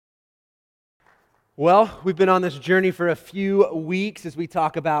Well, we've been on this journey for a few weeks as we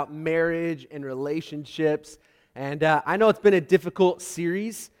talk about marriage and relationships. And I know it's been a difficult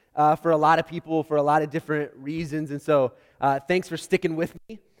series for a lot of people for a lot of different reasons. And so thanks for sticking with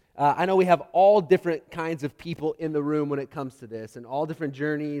me. I know we have all different kinds of people in the room when it comes to this, and all different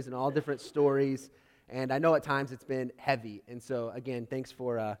journeys and all different stories. And I know at times it's been heavy. And so, again, thanks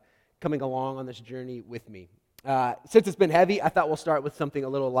for coming along on this journey with me. Since it's been heavy, I thought we'll start with something a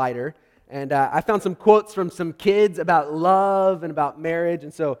little lighter. And I found some quotes from some kids about love and about marriage.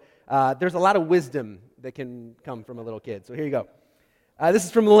 And so there's a lot of wisdom that can come from a little kid. So here you go. This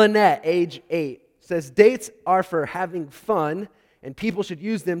is from Lynette, age 8. It says, dates are for having fun, and people should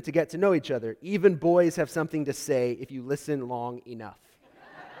use them to get to know each other. Even boys have something to say if you listen long enough.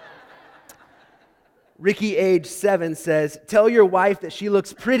 Ricky, age 7, says, tell your wife that she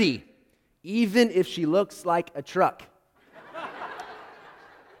looks pretty, even if she looks like a truck.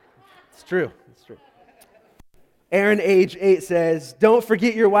 It's true. It's true. Aaron, age 8, says, don't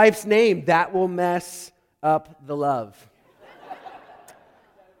forget your wife's name. That will mess up the love.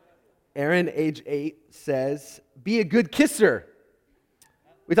 Aaron, age 8, says, be a good kisser.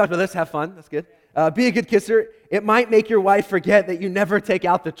 We talked about this. Have fun. That's good. Be a good kisser. It might make your wife forget that you never take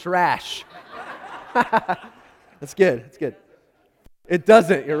out the trash. That's good. That's good. It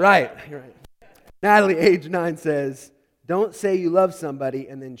doesn't. You're right. You're right. Natalie, age 9, says, don't say you love somebody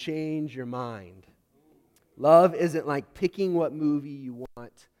and then change your mind. Love isn't like picking what movie you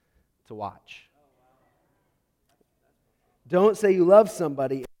want to watch. Don't say you love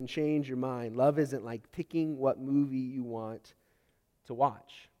somebody and change your mind. Love isn't like picking what movie you want to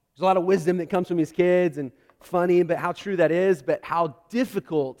watch. There's a lot of wisdom that comes from these kids, and funny, but how true that is, but how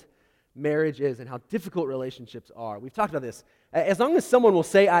difficult marriage is and how difficult relationships are. We've talked about this. As long as someone will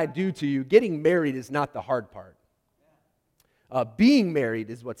say I do to you, getting married is not the hard part. Being married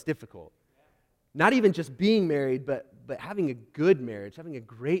is what's difficult. Not even just being married, but having a good marriage, having a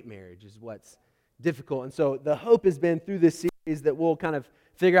great marriage is what's difficult. And so the hope has been through this series that we'll kind of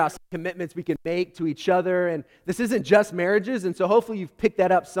figure out some commitments we can make to each other. And this isn't just marriages, and so hopefully you've picked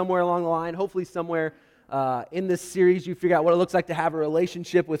that up somewhere along the line. Hopefully somewhere in this series you figure out what it looks like to have a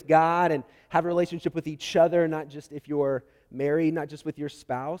relationship with God and have a relationship with each other, not just if you're married, not just with your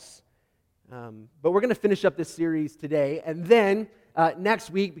spouse. But we're going to finish up this series today, and then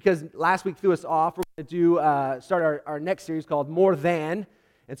next week, because last week threw us off, we're going to start our next series called More Than,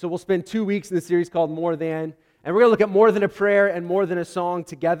 and so we'll spend 2 weeks in the series called More Than, and we're going to look at more than a prayer and more than a song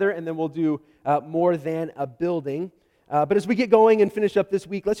together, and then we'll do more than a building. But as we get going and finish up this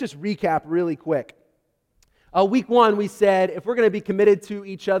week, let's just recap really quick. Week 1, we said if we're going to be committed to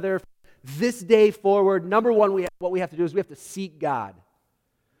each other this day forward, number one, what we have to do is we have to seek God.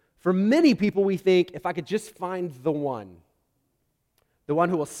 For many people, we think, if I could just find the one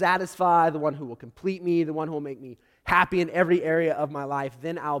who will satisfy, the one who will complete me, the one who will make me happy in every area of my life,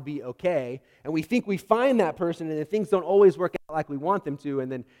 then I'll be okay. And we think we find that person, and then things don't always work out like we want them to,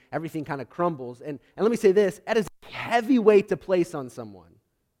 and then everything kind of crumbles. And let me say this, that is a heavy weight to place on someone.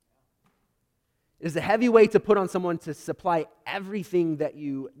 It is a heavy weight to put on someone to supply everything that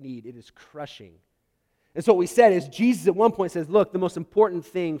you need. It is crushing. And so what we said is Jesus at one point says, look, the most important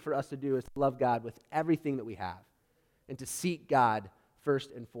thing for us to do is to love God with everything that we have and to seek God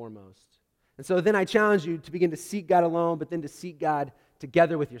first and foremost. And so then I challenge you to begin to seek God alone, but then to seek God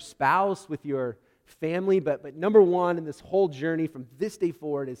together with your spouse, with your family. But number one in this whole journey from this day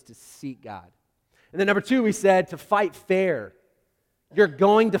forward is to seek God. And then number 2, we said to fight fair. You're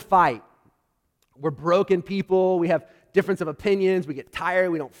going to fight. We're broken people. We have difference of opinions. We get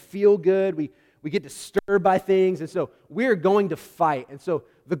tired. We don't feel good. We get disturbed by things. And so we're going to fight. And so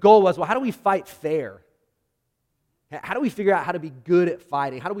the goal was, well, how do we fight fair? How do we figure out how to be good at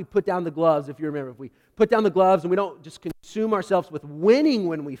fighting? How do we put down the gloves, if you remember? If we put down the gloves and we don't just consume ourselves with winning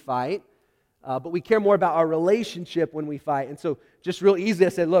when we fight, but we care more about our relationship when we fight. And so just real easy, I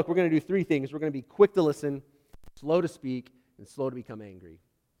said, look, we're going to do 3 things. We're going to be quick to listen, slow to speak, and slow to become angry.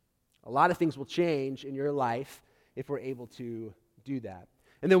 A lot of things will change in your life if we're able to do that.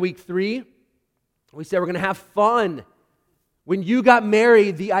 And then week 3, we said we're going to have fun. When you got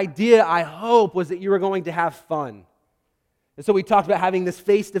married, the idea, I hope, was that you were going to have fun. And so we talked about having this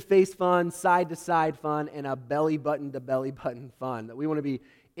face-to-face fun, side-to-side fun, and a belly-button-to-belly-button fun, that we want to be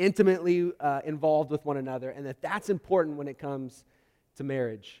intimately involved with one another, and that's important when it comes to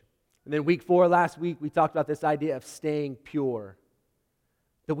marriage. And then week 4, last week, we talked about this idea of staying pure,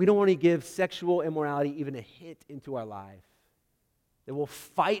 that we don't want to give sexual immorality even a hit into our life, that we'll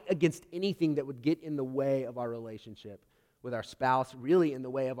fight against anything that would get in the way of our relationship with our spouse, really in the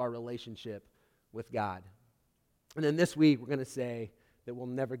way of our relationship with God. And then this week, we're going to say that we'll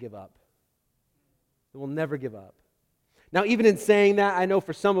never give up. that we'll never give up. Now, even in saying that, I know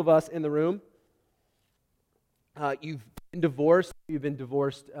for some of us in the room, you've been divorced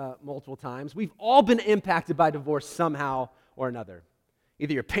multiple times. We've all been impacted by divorce somehow or another.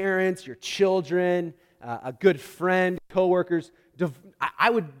 Either your parents, your children, a good friend, coworkers. I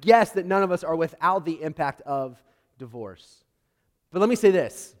would guess that none of us are without the impact of divorce. But let me say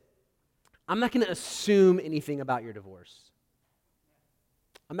this. I'm not going to assume anything about your divorce.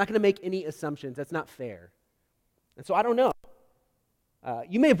 I'm not going to make any assumptions. That's not fair. And so I don't know.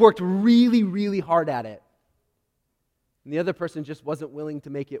 You may have worked really, really hard at it, and the other person just wasn't willing to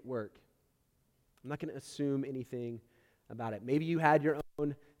make it work. I'm not going to assume anything about it. Maybe you had your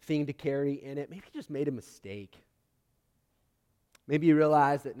own thing to carry in it. Maybe you just made a mistake. Maybe you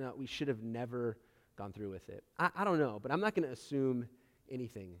realized that, no, we should have never gone through with it. I don't know, but I'm not going to assume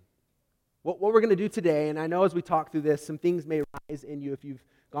anything. What we're going to do today, and I know as we talk through this, some things may rise in you if you've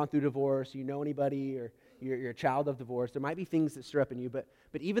gone through divorce, you know anybody, or you're a child of divorce. There might be things that stir up in you, but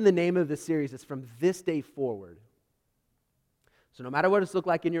even the name of this series is From This Day Forward. So no matter what it's looked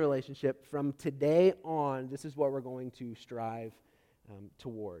like in your relationship, from today on, this is what we're going to strive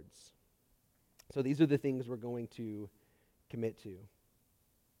towards. So these are the things we're going to commit to.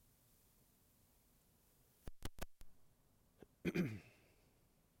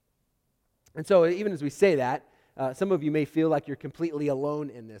 And so even as we say that, some of you may feel like you're completely alone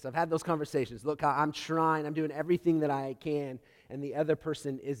in this. I've had those conversations. Look, I'm trying, I'm doing everything that I can, and the other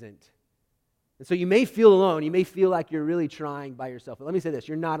person isn't. And so you may feel alone. You may feel like you're really trying by yourself. But let me say this,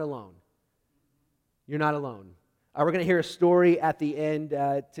 you're not alone. You're not alone. We're going to hear a story at the end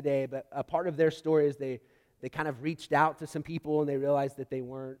today, but a part of their story is they kind of reached out to some people and they realized that they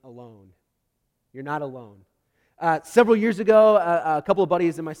weren't alone. You're not alone. Several years ago, a couple of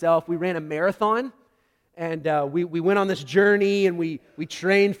buddies and myself, we ran a marathon, and we went on this journey, and we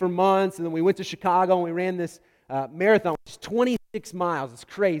trained for months, and then we went to Chicago, and we ran this marathon, which is 26 miles. It's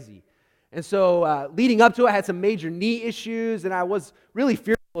crazy. And so leading up to it, I had some major knee issues, and I was really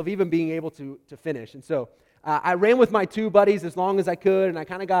fearful of even being able to finish. And so I ran with my two buddies as long as I could, and I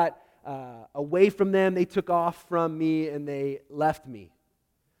kind of got away from them. They took off from me, and they left me.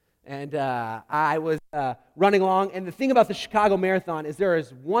 And I was running along, and the thing about the Chicago Marathon is there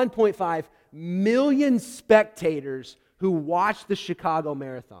is 1.5 million spectators who watch the Chicago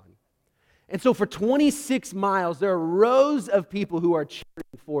Marathon. And so for 26 miles, there are rows of people who are cheering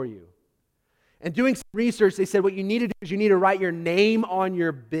for you. And doing some research, they said what you need to do is you need to write your name on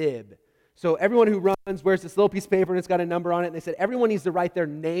your bib. So everyone who runs wears this little piece of paper, and it's got a number on it, and they said everyone needs to write their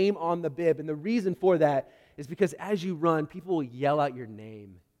name on the bib. And the reason for that is because as you run, people will yell out your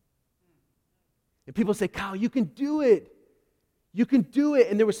name. And people say, Kyle, you can do it. You can do it.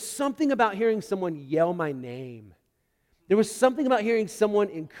 And there was something about hearing someone yell my name. There was something about hearing someone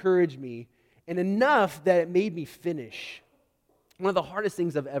encourage me, and enough that it made me finish. One of the hardest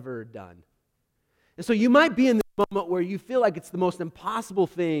things I've ever done. And so you might be in this moment where you feel like it's the most impossible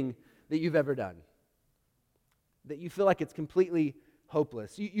thing that you've ever done. That you feel like it's completely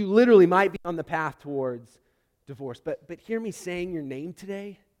hopeless. You literally might be on the path towards divorce. But hear me saying your name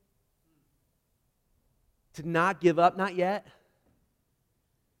today. To not give up, not yet.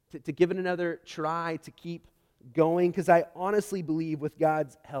 To give it another try, to keep going. Because I honestly believe with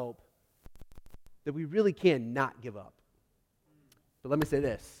God's help that we really can not give up. But let me say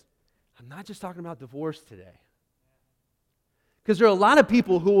this. I'm not just talking about divorce today. Because there are a lot of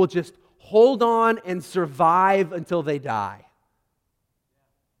people who will just hold on and survive until they die.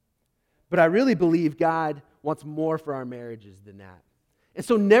 But I really believe God wants more for our marriages than that. And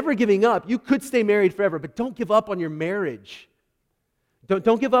so never giving up. You could stay married forever, but don't give up on your marriage.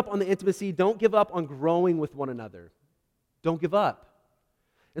 Don't give up on the intimacy. Don't give up on growing with one another. Don't give up.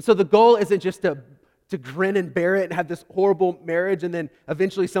 And so the goal isn't just to grin and bear it and have this horrible marriage, and then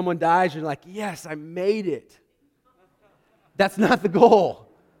eventually someone dies, you're like, yes, I made it. That's not the goal,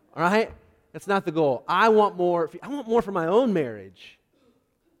 all right? That's not the goal. I want more for my own marriage.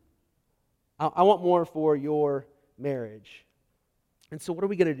 I want more for your marriage. And so what are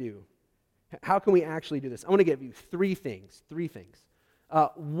we going to do? How can we actually do this? I want to give you three things.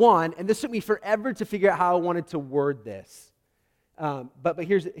 One, and this took me forever to figure out how I wanted to word this. But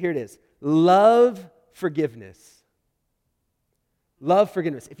here it is. Love forgiveness. Love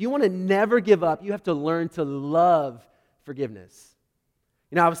forgiveness. If you want to never give up, you have to learn to love forgiveness.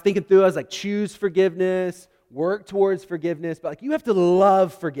 You know, I was thinking through, I was like, choose forgiveness, work towards forgiveness, but like you have to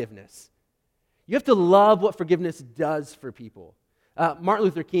love forgiveness. You have to love what forgiveness does for people. Martin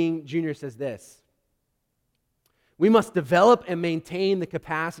Luther King Jr. says this: we must develop and maintain the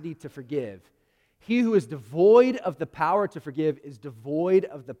capacity to forgive. He who is devoid of the power to forgive is devoid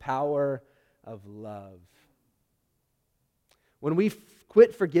of the power of love. When we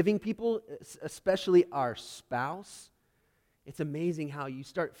quit forgiving people, especially our spouse, it's amazing how you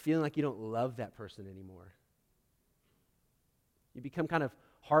start feeling like you don't love that person anymore. You become kind of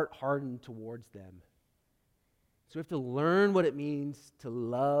heart-hardened towards them. So we have to learn what it means to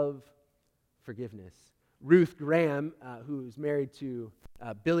love forgiveness. Ruth Graham, who's married to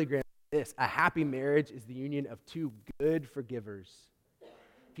Billy Graham, a happy marriage is the union of two good forgivers.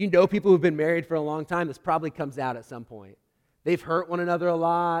 If you know people who've been married for a long time, this probably comes out at some point. They've hurt one another a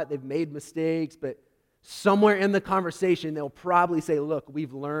lot, they've made mistakes, but somewhere in the conversation, they'll probably say, look,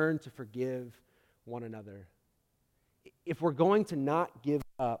 we've learned to forgive one another. If we're going to not give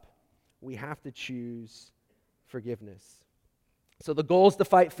up, we have to choose forgiveness. So the goal is to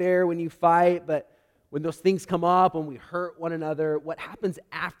fight fair when you fight, but when those things come up, when we hurt one another, what happens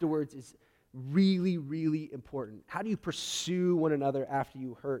afterwards is really, really important. How do you pursue one another after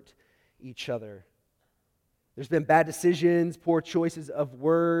you hurt each other? There's been bad decisions, poor choices of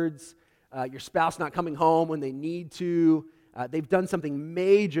words, your spouse not coming home when they need to. They've done something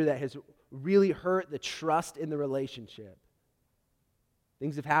major that has really hurt the trust in the relationship.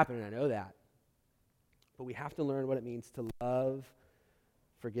 Things have happened, and I know that. But we have to learn what it means to love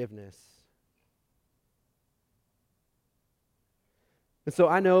forgiveness. And so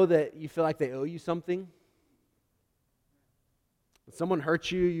I know that you feel like they owe you something. When someone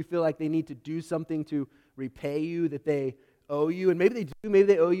hurts you, you feel like they need to do something to repay you, that they owe you. And maybe they do. Maybe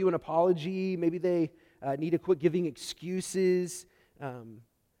they owe you an apology. Maybe they need to quit giving excuses.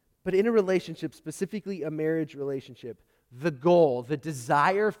 But in a relationship, specifically a marriage relationship, the goal, the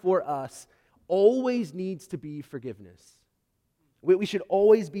desire for us always needs to be forgiveness. We should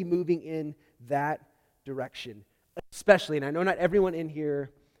always be moving in that direction. Especially, and I know not everyone in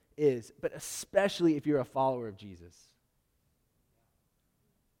here is, but especially if you're a follower of Jesus.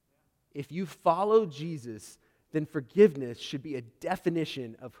 If you follow Jesus, then forgiveness should be a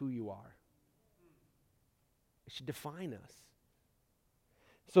definition of who you are. It should define us.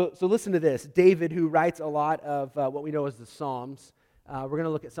 So listen to this. David, who writes a lot of what we know as the Psalms, we're going to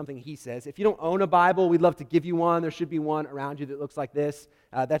look at something he says. If you don't own a Bible, we'd love to give you one. There should be one around you that looks like this.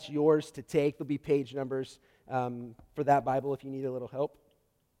 That's yours to take. There'll be page numbers for that Bible if you need a little help.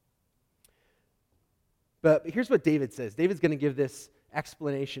 But here's what David says. David's going to give this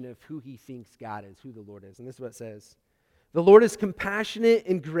explanation of who he thinks God is, who the Lord is. And this is what it says. The Lord is compassionate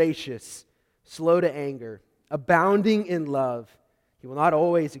and gracious, slow to anger, abounding in love. He will not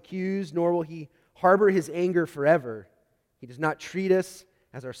always accuse, nor will he harbor his anger forever. He does not treat us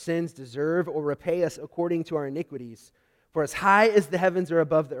as our sins deserve or repay us according to our iniquities. For as high as the heavens are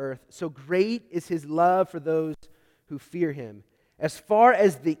above the earth, so great is his love for those who fear him. As far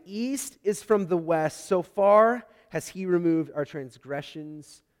as the east is from the west, so far has he removed our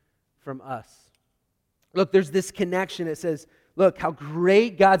transgressions from us. Look, there's this connection. It says, look, how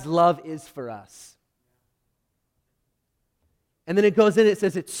great God's love is for us. And then it goes in, it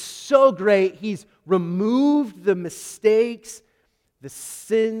says it's so great, he's removed the mistakes, the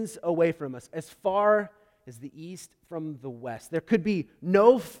sins away from us, as far as the east from the west. There could be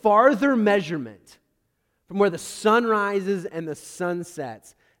no farther measurement from where the sun rises and the sun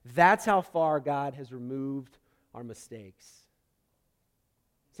sets. That's how far God has removed our mistakes.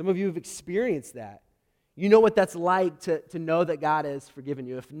 Some of you have experienced that. You know what that's like to know that God has forgiven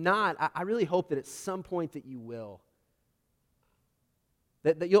you. If not, I really hope that at some point that you will.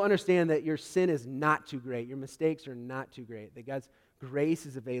 That you'll understand that your sin is not too great. Your mistakes are not too great. That God's grace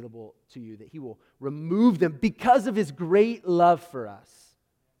is available to you. That he will remove them because of his great love for us.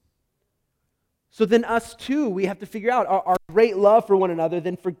 So then us too, we have to figure out our great love for one another.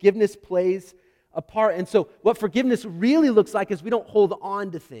 Then forgiveness plays a part. And so what forgiveness really looks like is we don't hold on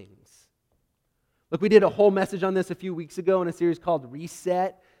to things. Look, we did a whole message on this a few weeks ago in a series called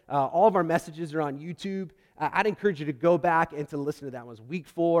Reset. All of our messages are on YouTube. I'd encourage you to go back and to listen to that one. It was week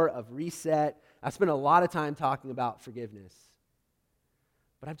 4 of Reset. I spent a lot of time talking about forgiveness.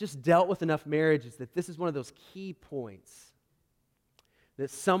 But I've just dealt with enough marriages that this is one of those key points. That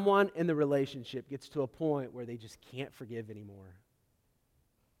someone in the relationship gets to a point where they just can't forgive anymore.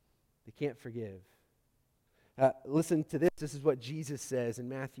 They can't forgive. Listen to this. This is what Jesus says in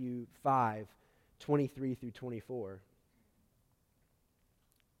Matthew 5:23 through 24.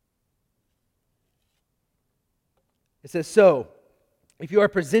 It says, so, if you are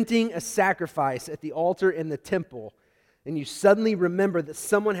presenting a sacrifice at the altar in the temple, and you suddenly remember that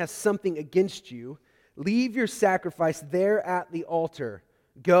someone has something against you, leave your sacrifice there at the altar.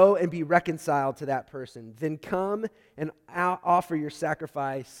 Go and be reconciled to that person. Then come and offer your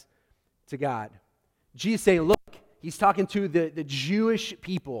sacrifice to God. Jesus saying, look, he's talking to the Jewish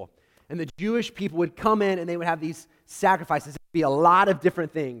people. And the Jewish people would come in and they would have these sacrifices. It would be a lot of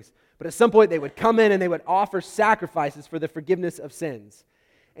different things. But at some point, they would come in and they would offer sacrifices for the forgiveness of sins.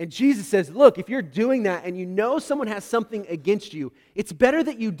 And Jesus says, look, if you're doing that and you know someone has something against you, it's better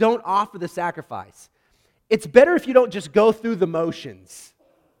that you don't offer the sacrifice. It's better if you don't just go through the motions.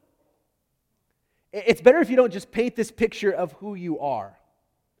 It's better if you don't just paint this picture of who you are.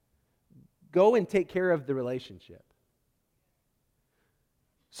 Go and take care of the relationship.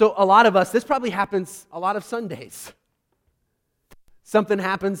 So a lot of us, this probably happens a lot of Sundays. Something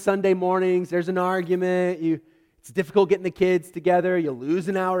happens Sunday mornings, there's an argument, it's difficult getting the kids together, you lose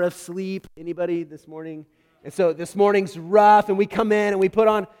an hour of sleep. Anybody this morning? And so this morning's rough, and we come in and we put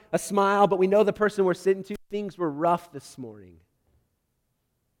on a smile, but we know the person we're sitting to, things were rough this morning.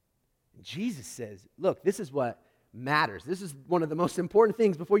 And Jesus says, look, this is what matters. This is one of the most important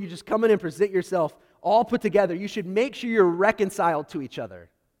things before you just come in and present yourself all put together. You should make sure you're reconciled to each other.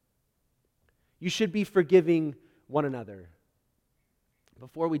 You should be forgiving one another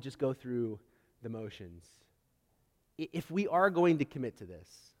before we just go through the motions. If we are going to commit to this,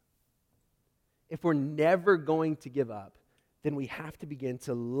 if we're never going to give up, then we have to begin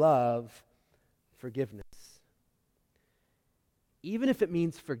to love forgiveness. Even if it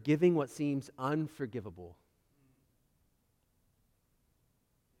means forgiving what seems unforgivable.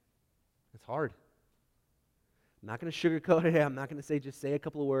 It's hard. I'm not going to sugarcoat it. I'm not going to say just say a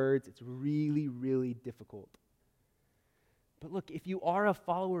couple of words. It's really, really difficult. But look, if you are a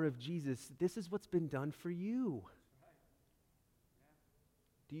follower of Jesus, this is what's been done for you.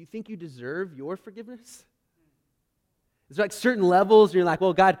 Do you think you deserve your forgiveness? There's like certain levels, and you're like,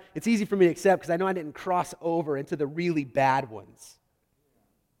 well, God, it's easy for me to accept because I know I didn't cross over into the really bad ones.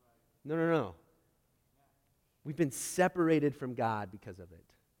 No. We've been separated from God because of it.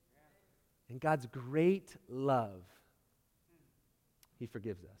 And God's great love, He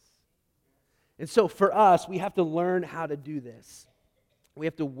forgives us. And so for us, we have to learn how to do this. We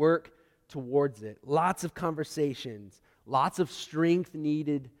have to work towards it. Lots of conversations, lots of strength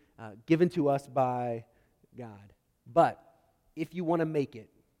needed, given to us by God. But if you want to make it,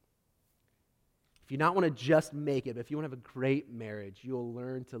 if you not want to just make it, but if you want to have a great marriage, you'll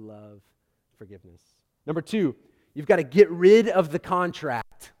learn to love forgiveness. Number 2, you've got to get rid of the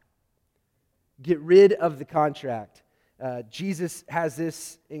contract. Get rid of the contract. Jesus has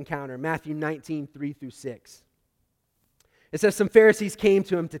this encounter, Matthew 19, 3-6. It says some Pharisees came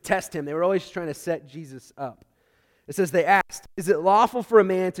to him to test him. They were always trying to set Jesus up. It says they asked, is it lawful for a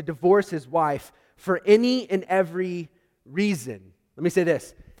man to divorce his wife for any and every reason? Let me say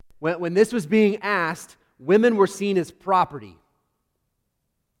this. When this was being asked, women were seen as property.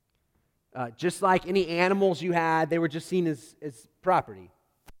 Just like any animals you had, they were just seen as property.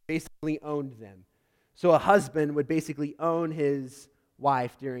 Basically owned them. So a husband would basically own his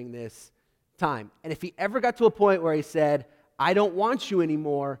wife during this time. And if he ever got to a point where he said, I don't want you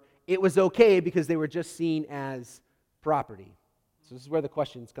anymore, it was okay because they were just seen as property. So this is where the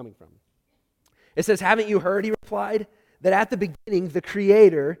question is coming from. It says, haven't you heard, he replied, that at the beginning the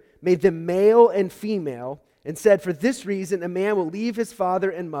Creator made them male and female and said, for this reason a man will leave his father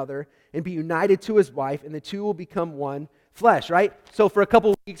and mother and be united to his wife, and the two will become one flesh, right? So for a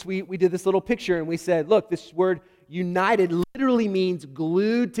couple weeks, we did this little picture, and we said, look, this word united literally means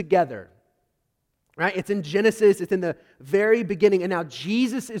glued together, right? It's in Genesis. It's in the very beginning, and now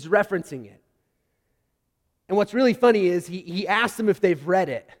Jesus is referencing it. And what's really funny is he asked them if they've read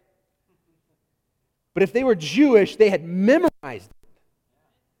it. But if they were Jewish, they had memorized it.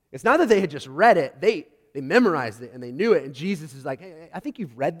 It's not that they had just read it. They memorized it, and they knew it. And Jesus is like, hey, I think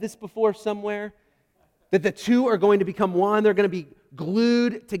you've read this before somewhere. That the two are going to become one. They're going to be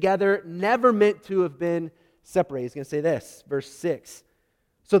glued together, never meant to have been separated. He's going to say this, verse 6.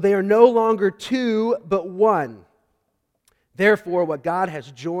 So they are no longer two, but one. Therefore, what God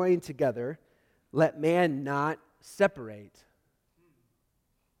has joined together, let man not separate.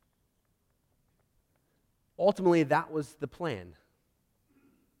 Ultimately, that was the plan.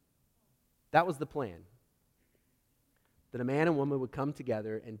 That was the plan. That a man and woman would come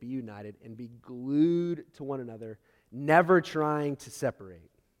together and be united and be glued to one another, never trying to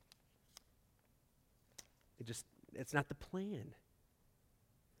separate. It's not the plan.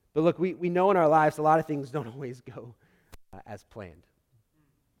 But look, we know in our lives a lot of things don't always go as planned.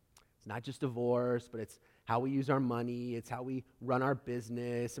 It's not just divorce, but it's how we use our money. It's how we run our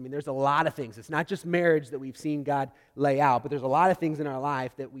business. I mean, there's a lot of things. It's not just marriage that we've seen God lay out, but there's a lot of things in our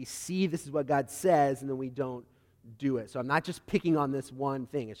life that we see this is what God says, and then we don't do it. So I'm not just picking on this one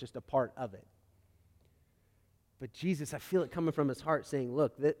thing. It's just a part of it. But Jesus, I feel it coming from his heart saying,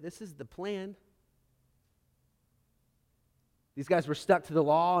 look, this is the plan. These guys were stuck to the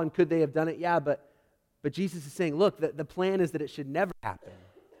law, and could they have done it? Yeah, but Jesus is saying, look, the plan is that it should never happen.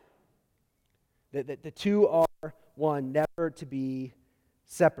 That the two are one, never to be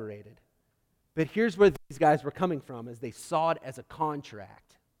separated. But here's where these guys were coming from, as they saw it as a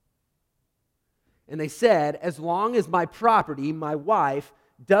contract. And they said, as long as my property, my wife,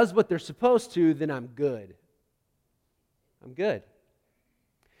 does what they're supposed to, then I'm good. I'm good.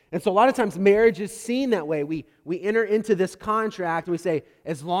 And so a lot of times marriage is seen that way. We enter into this contract and we say,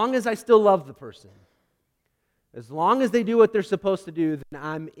 as long as I still love the person, as long as they do what they're supposed to do, then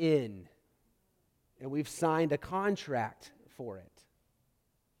I'm in. And we've signed a contract for it.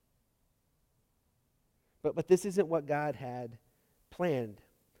 But this isn't what God had planned.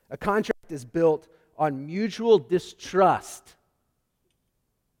 A contract is built on mutual distrust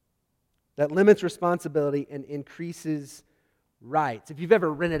that limits responsibility and increases rights. If you've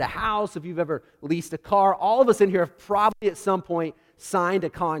ever rented a house, if you've ever leased a car, all of us in here have probably at some point signed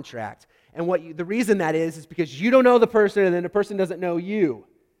a contract. And the reason that is because you don't know the person and then the person doesn't know you.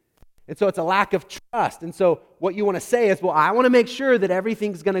 And so it's a lack of trust. And so what you want to say is, well, I want to make sure that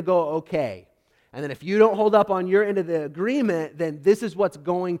everything's going to go okay. And then if you don't hold up on your end of the agreement, then this is what's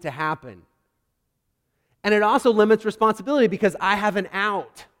going to happen. And it also limits responsibility because I have an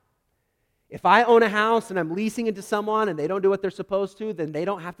out. If I own a house and I'm leasing it to someone and they don't do what they're supposed to, then they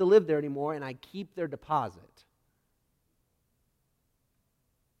don't have to live there anymore and I keep their deposit.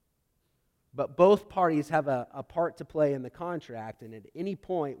 But both parties have a part to play in the contract, and at any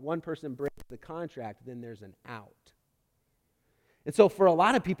point one person breaks the contract, then there's an out. And so for a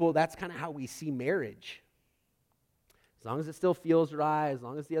lot of people, that's kind of how we see marriage. As long as it still feels right, as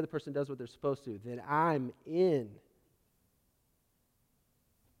long as the other person does what they're supposed to, then I'm in.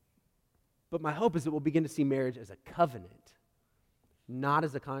 But my hope is that we'll begin to see marriage as a covenant, not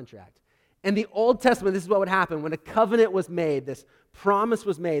as a contract. In the Old Testament, this is what would happen. When a covenant was made, this promise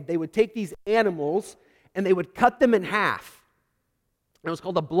was made, they would take these animals and they would cut them in half. And it was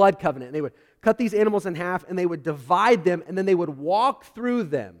called a blood covenant. And they would cut these animals in half and they would divide them and then they would walk through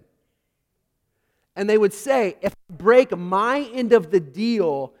them. And they would say, if I break my end of the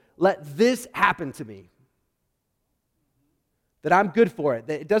deal, let this happen to me. That I'm good for it.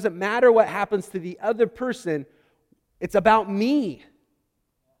 That it doesn't matter what happens to the other person. It's about me.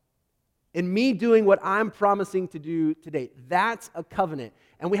 And me doing what I'm promising to do today. That's a covenant.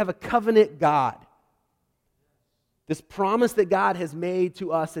 And we have a covenant God. This promise that God has made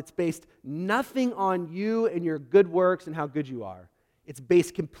to us, it's based nothing on you and your good works and how good you are. It's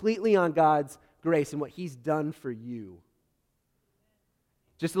based completely on God's grace and what He's done for you.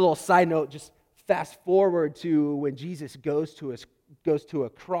 Just a little side note, just fast forward to when Jesus goes to a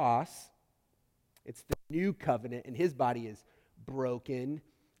cross. It's the new covenant, and His body is broken,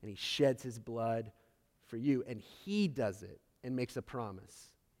 and He sheds His blood for you. And He does it and makes a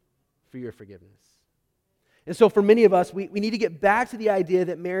promise for your forgiveness. And so for many of us, we need to get back to the idea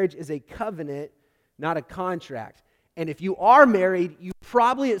that marriage is a covenant, not a contract. And if you are married, you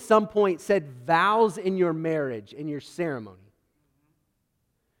probably at some point said vows in your marriage, in your ceremony.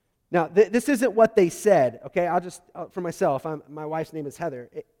 Now, this isn't what they said, okay? I'll just, for myself, my wife's name is Heather.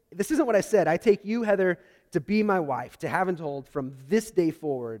 This isn't what I said. I take you, Heather, to be my wife, to have and to hold from this day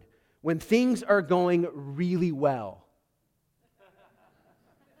forward when things are going really well.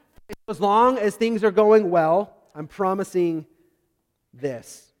 As long as things are going well, I'm promising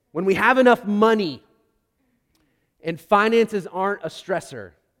this. When we have enough money and finances aren't a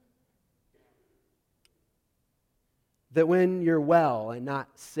stressor, that when you're well and not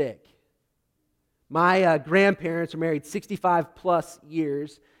sick. My grandparents were married 65 plus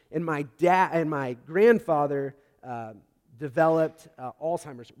years, and my dad and my grandfather developed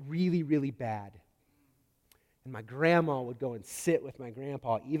Alzheimer's really, really bad. And my grandma would go and sit with my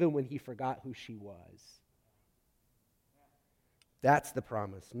grandpa even when he forgot who she was. That's the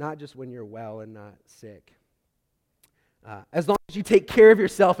promise, not just when you're well and not sick. As long as you take care of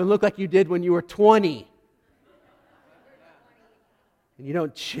yourself and look like you did when you were 20. And you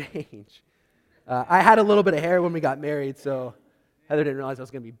don't change. I had a little bit of hair when we got married, so Heather didn't realize I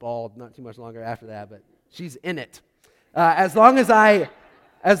was going to be bald not too much longer after that, but she's in it. As long as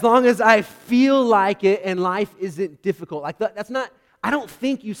I feel like it and life isn't difficult. Like that's not, I don't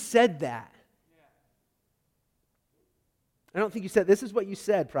think you said that. I don't think you said, this is what you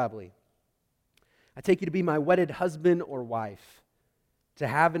said probably. I take you to be my wedded husband or wife, to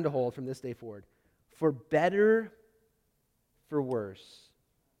have and to hold from this day forward, for better, for worse,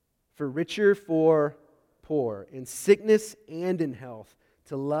 for richer, for poor, in sickness and in health,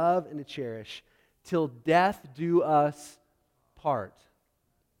 to love and to cherish, till death do us part.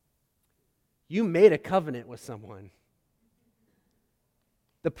 You made a covenant with someone.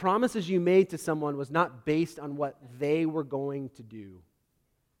 The promises you made to someone was not based on what they were going to do.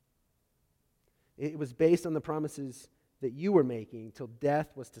 It was based on the promises that you were making till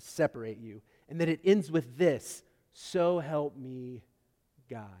death was to separate you. And that it ends with this, so help me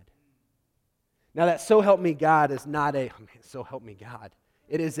God. Now that so help me God is not so help me God.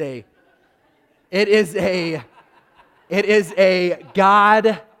 It is a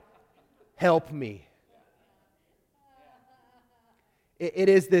God help me. It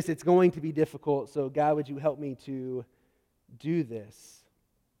is this, it's going to be difficult, so God, would you help me to do this?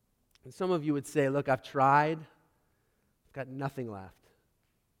 And some of you would say, look, I've tried, I've got nothing left.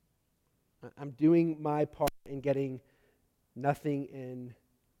 I'm doing my part and getting nothing in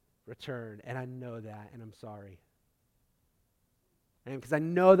return, and I know that, and I'm sorry. And because I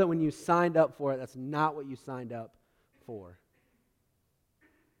know that when you signed up for it, that's not what you signed up for.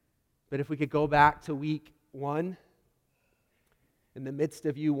 But if we could go back to week 1, in the midst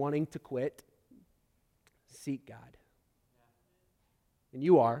of you wanting to quit, seek God. And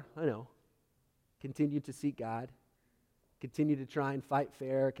you are, I know. Continue to seek God. Continue to try and fight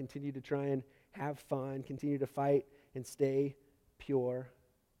fair. Continue to try and have fun. Continue to fight and stay pure.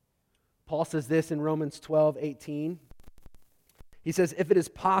 Paul says this in Romans 12:18. He says, if it is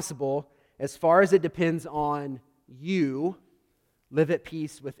possible, as far as it depends on you, live at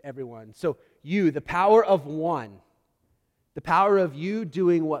peace with everyone. So you, the power of one, the power of you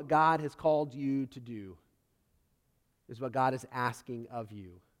doing what God has called you to do is what God is asking of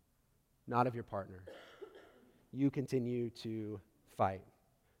you, not of your partner. You continue to fight.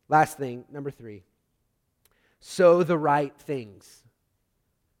 Last thing, number 3. Sow the right things.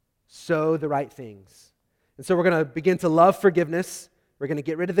 Sow the right things. And so we're going to begin to love forgiveness. We're going to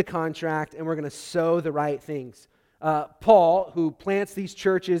get rid of the contract, and we're going to sow the right things. Paul, who plants these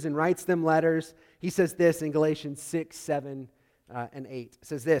churches and writes them letters, he says this in Galatians 6, 7, and 8. It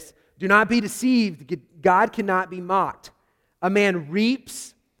says this, do not be deceived. God cannot be mocked. A man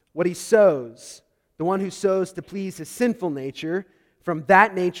reaps what he sows. The one who sows to please his sinful nature, from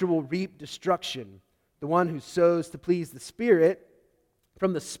that nature will reap destruction. The one who sows to please the Spirit,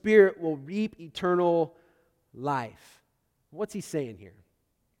 from the Spirit will reap eternal life. What's he saying here?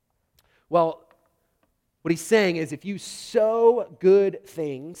 Well, what he's saying is if you sow good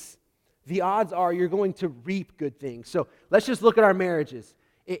things, the odds are you're going to reap good things. So let's just look at our marriages.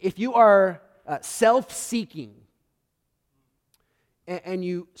 If you are self-seeking and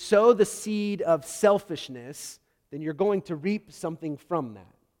you sow the seed of selfishness, then you're going to reap something from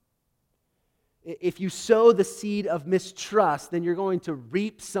that. If you sow the seed of mistrust, then you're going to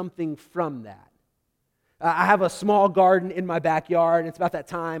reap something from that. I have a small garden in my backyard, and it's about that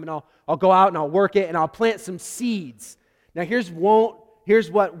time, and I'll go out and I'll work it, and I'll plant some seeds. Now, here's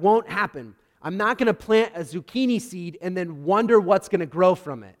what won't happen. I'm not going to plant a zucchini seed and then wonder what's going to grow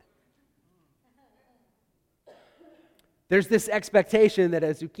from it. There's this expectation that a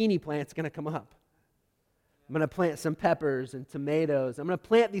zucchini plant's going to come up. I'm going to plant some peppers and tomatoes. I'm going to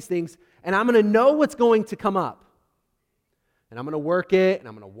plant these things, and I'm going to know what's going to come up. And I'm going to work it, and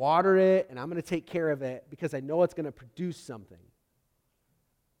I'm going to water it, and I'm going to take care of it because I know it's going to produce something.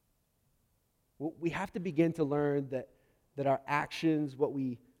 We have to begin to learn that our actions, what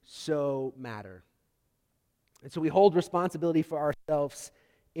we sow, matter. And so we hold responsibility for ourselves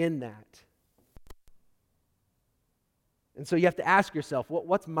in that. And so you have to ask yourself,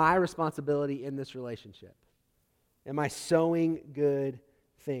 what's my responsibility in this relationship? Am I sowing good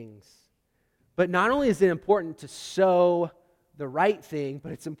things? But not only is it important to sow the right thing,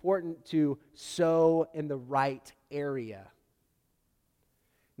 but it's important to sow in the right area.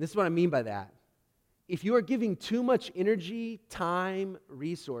 And this is what I mean by that. If you are giving too much energy, time,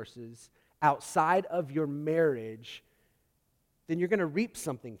 resources outside of your marriage, then you're going to reap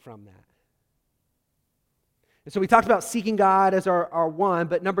something from that. And so we talked about seeking God as our one,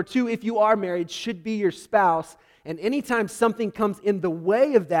 but number 2, if you are married, should be your spouse. And anytime something comes in the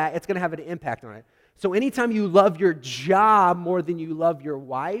way of that, it's going to have an impact on it. So anytime you love your job more than you love your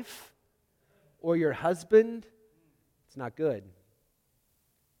wife or your husband, it's not good.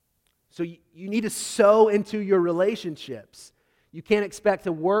 So you need to sow into your relationships. You can't expect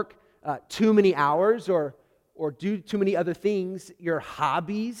to work too many hours or do too many other things, your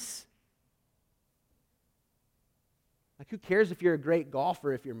hobbies. Like, who cares if you're a great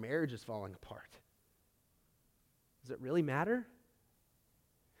golfer if your marriage is falling apart? Does it really matter?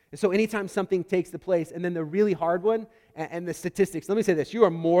 And so anytime something takes the place, and then the really hard one, and the statistics, let me say this, you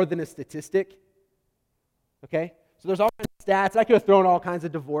are more than a statistic, okay? So there's all kinds of stats. I could have thrown all kinds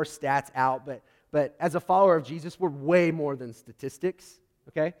of divorce stats out, but as a follower of Jesus, we're way more than statistics,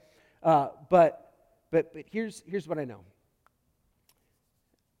 okay? But here's what I know.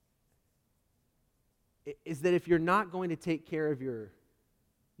 is that if you're not going to take care of your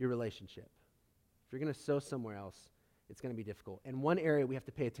relationship, if you're going to sow somewhere else, it's going to be difficult. And one area we have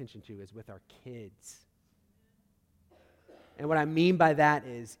to pay attention to is with our kids. And what I mean by that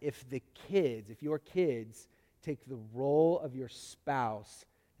is if your kids take the role of your spouse,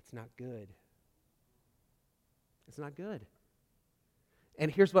 it's not good. It's not good. And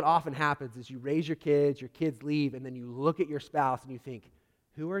here's what often happens is you raise your kids leave, and then you look at your spouse and you think,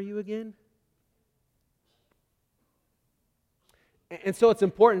 who are you again? And so it's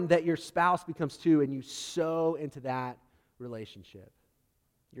important that your spouse becomes too, and you sow into that relationship.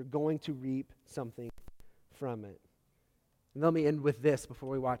 You're going to reap something from it. And let me end with this before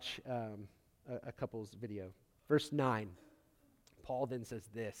we watch a couple's video. Verse 9, Paul then says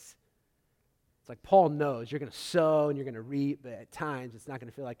this. It's like Paul knows you're going to sow and you're going to reap, but at times it's not going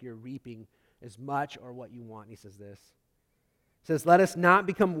to feel like you're reaping as much or what you want. And he says this. He says, let us not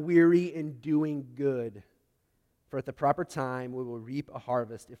become weary in doing good, for at the proper time we will reap a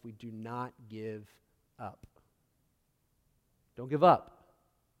harvest if we do not give up. Don't give up.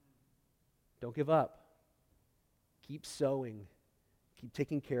 Don't give up. Keep sowing. Keep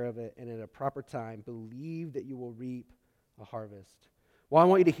taking care of it, and at a proper time, believe that you will reap a harvest. Well, I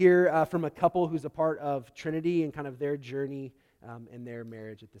want you to hear from a couple who's a part of Trinity and kind of their journey in their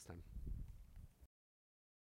marriage at this time.